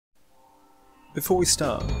Before we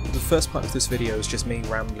start, the first part of this video is just me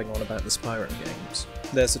rambling on about the Spyro games.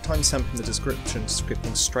 There's a timestamp in the description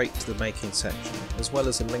skipping straight to the making section, as well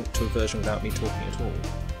as a link to a version without me talking at all.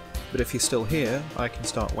 But if you're still here, I can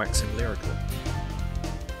start waxing lyrical.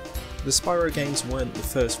 The Spyro games weren't the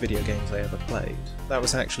first video games I ever played. That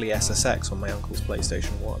was actually SSX on my uncle's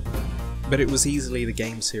PlayStation 1. But it was easily the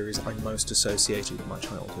game series I most associated with my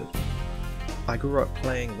childhood. I grew up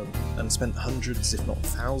playing them, and spent hundreds if not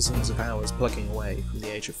thousands of hours plugging away from the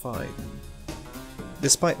age of 5.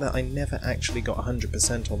 Despite that, I never actually got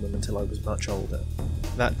 100% on them until I was much older.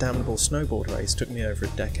 That damnable snowboard race took me over a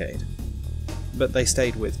decade. But they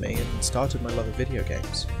stayed with me and started my love of video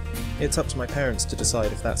games. It's up to my parents to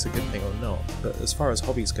decide if that's a good thing or not, but as far as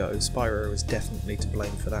hobbies go, Spyro is definitely to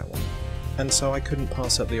blame for that one. And so I couldn't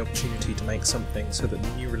pass up the opportunity to make something so that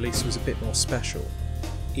the new release was a bit more special,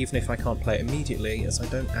 even if I can't play it immediately as I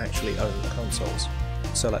don't actually own the consoles.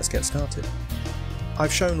 So let's get started.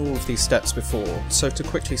 I've shown all of these steps before, so to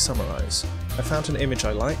quickly summarise, I found an image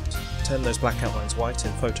I liked, turned those black outlines white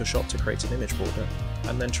in Photoshop to create an image border,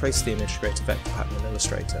 and then traced the image to create a vector pattern in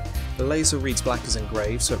Illustrator. The laser reads black as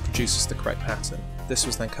engraved, so it produces the correct pattern. This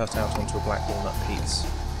was then cut out onto a black walnut piece.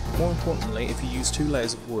 More importantly, if you use 2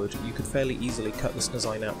 layers of wood, you could fairly easily cut this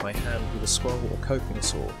design out by hand with a scroll or coping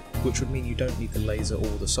saw, which would mean you don't need the laser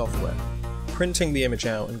or the software. Printing the image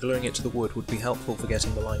out and gluing it to the wood would be helpful for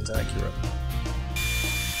getting the lines accurate.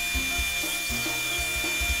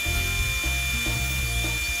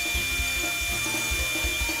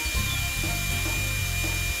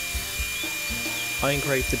 I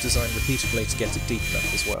engraved the design repeatedly to get it deep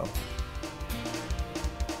enough as well.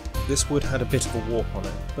 This wood had a bit of a warp on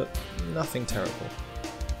it, but nothing terrible.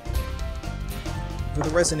 For the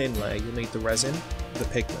resin inlay, you'll need the resin, the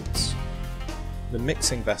pigments, the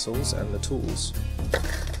mixing vessels and the tools,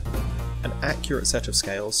 an accurate set of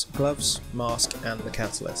scales, gloves, mask and the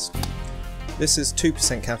catalyst. This is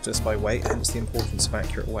 2% catalyst by weight, hence the importance of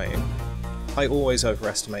accurate weighing. I always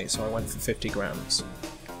overestimate, so I went for 50 grams.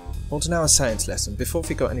 On to now a science lesson, before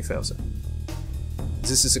we go any further.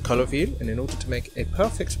 This is a color wheel, and in order to make a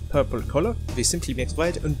perfect purple color, we simply mix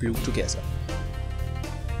red and blue together.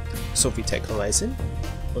 So we take resin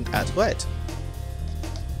and add red.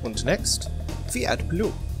 And next, we add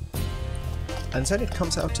blue. And then it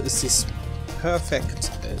comes out as this perfect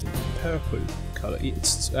purple color.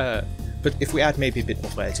 But if we add maybe a bit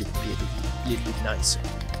more red, it would be a little bit nicer.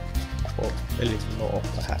 Or a little more,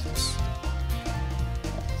 perhaps.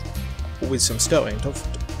 With some stirring.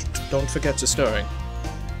 Don't forget the stirring.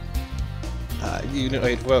 You know,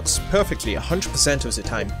 it works perfectly 100% of the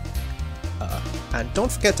time. And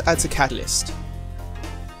don't forget to add the catalyst.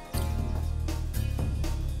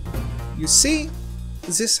 You see,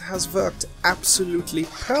 this has worked absolutely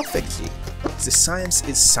perfectly. The science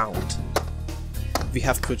is sound. We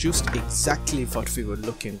have produced exactly what we were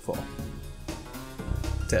looking for.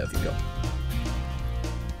 There we go.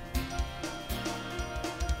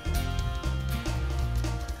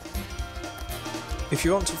 If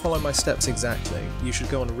you want to follow my steps exactly, you should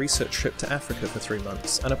go on a research trip to Africa for 3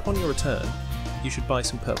 months, and upon your return, you should buy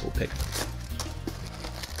some purple pigment.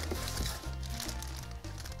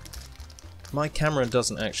 My camera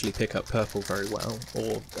doesn't actually pick up purple very well,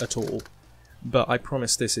 or at all, but I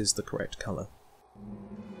promise this is the correct colour.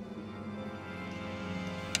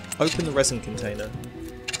 Open the resin container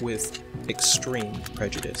with extreme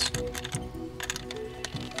prejudice.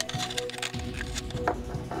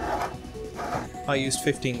 I used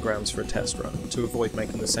 15 grams for a test run, to avoid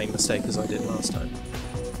making the same mistake as I did last time.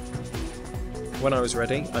 When I was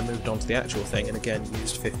ready, I moved on to the actual thing and again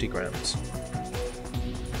used 50 grams.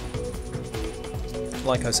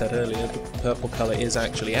 Like I said earlier, the purple colour is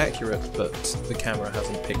actually accurate, but the camera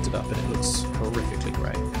hasn't picked it up and it looks horrifically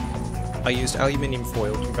grey. I used aluminium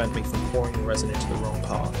foil to prevent me from pouring the resin into the wrong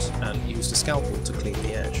part, and used a scalpel to clean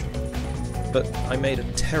the edge. But I made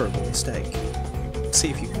a terrible mistake. See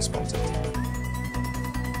if you can spot it.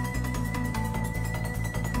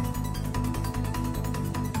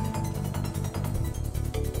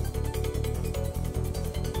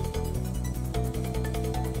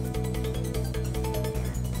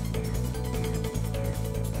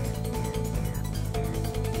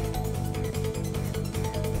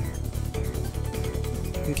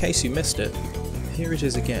 In case you missed it, here it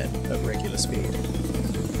is again at regular speed.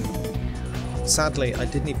 Sadly, I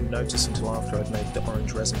didn't even notice until after I'd made the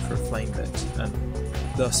orange resin for a flame bit, and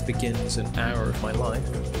thus begins an hour of my life,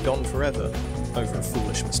 gone forever, over a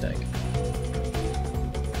foolish mistake.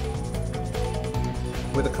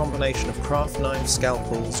 With a combination of craft knives,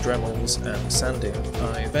 scalpels, Dremels, and sanding,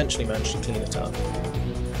 I eventually managed to clean it up.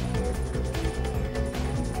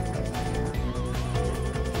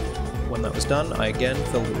 When that was done, I again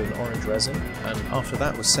filled it with orange resin, and after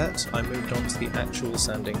that was set, I moved on to the actual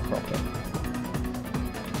sanding proper.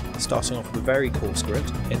 Starting off with a very coarse grit,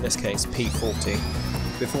 in this case P40,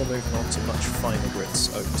 before moving on to much finer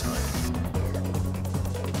grits over time.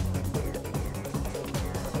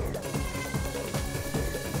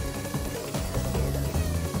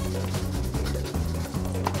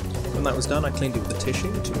 When that was done, I cleaned it with a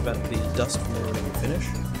tissue to prevent the dust from ruining the finish,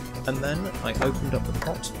 and then I opened up the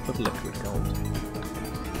pot of liquid gold.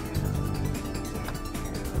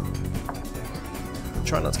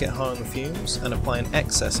 Try not to get high on the fumes, and apply an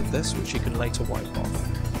excess of this which you can later wipe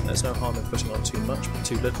off. There's no harm in putting on too much, but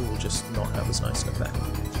too little will just not have as nice an effect.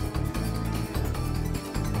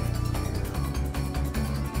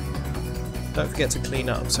 Don't forget to clean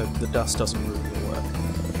up so the dust doesn't ruin your work.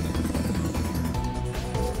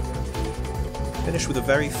 Finish with a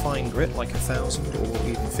very fine grit like 1000 or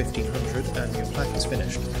even 1500 and your plaque is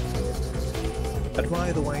finished.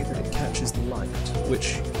 Admire the way that it catches the light,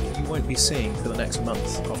 which you won't be seeing for the next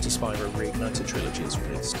month after Spyro Reignited Trilogy is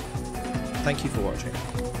released. Thank you for watching.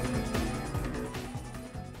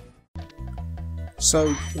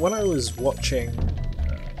 So, when I was watching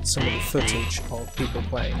some of the footage of people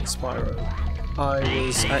playing Spyro, I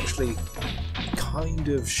was actually kind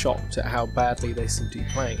of shocked at how badly they seemed to be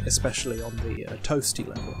playing, especially on the toasty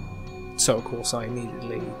level. So of course I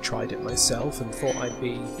immediately tried it myself and thought I'd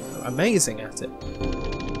be amazing at it.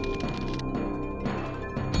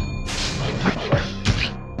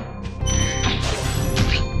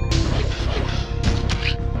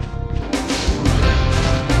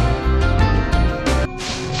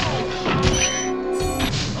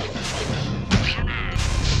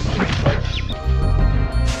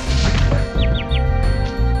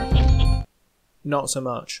 Not so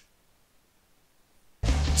much.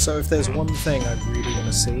 So if there's one thing I really want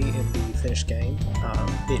to see in the finished game,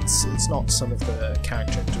 it's not some of the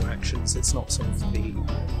character interactions, it's not some of the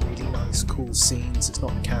really nice cool scenes, it's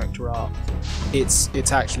not the character art,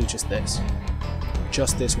 it's actually just this.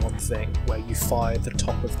 Just this one thing where you fire the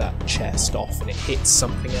top of that chest off and it hits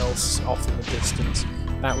something else off in the distance.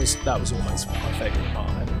 That was almost my favourite part,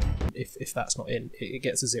 and if that's not in, it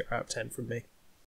gets a 0 out of 10 from me.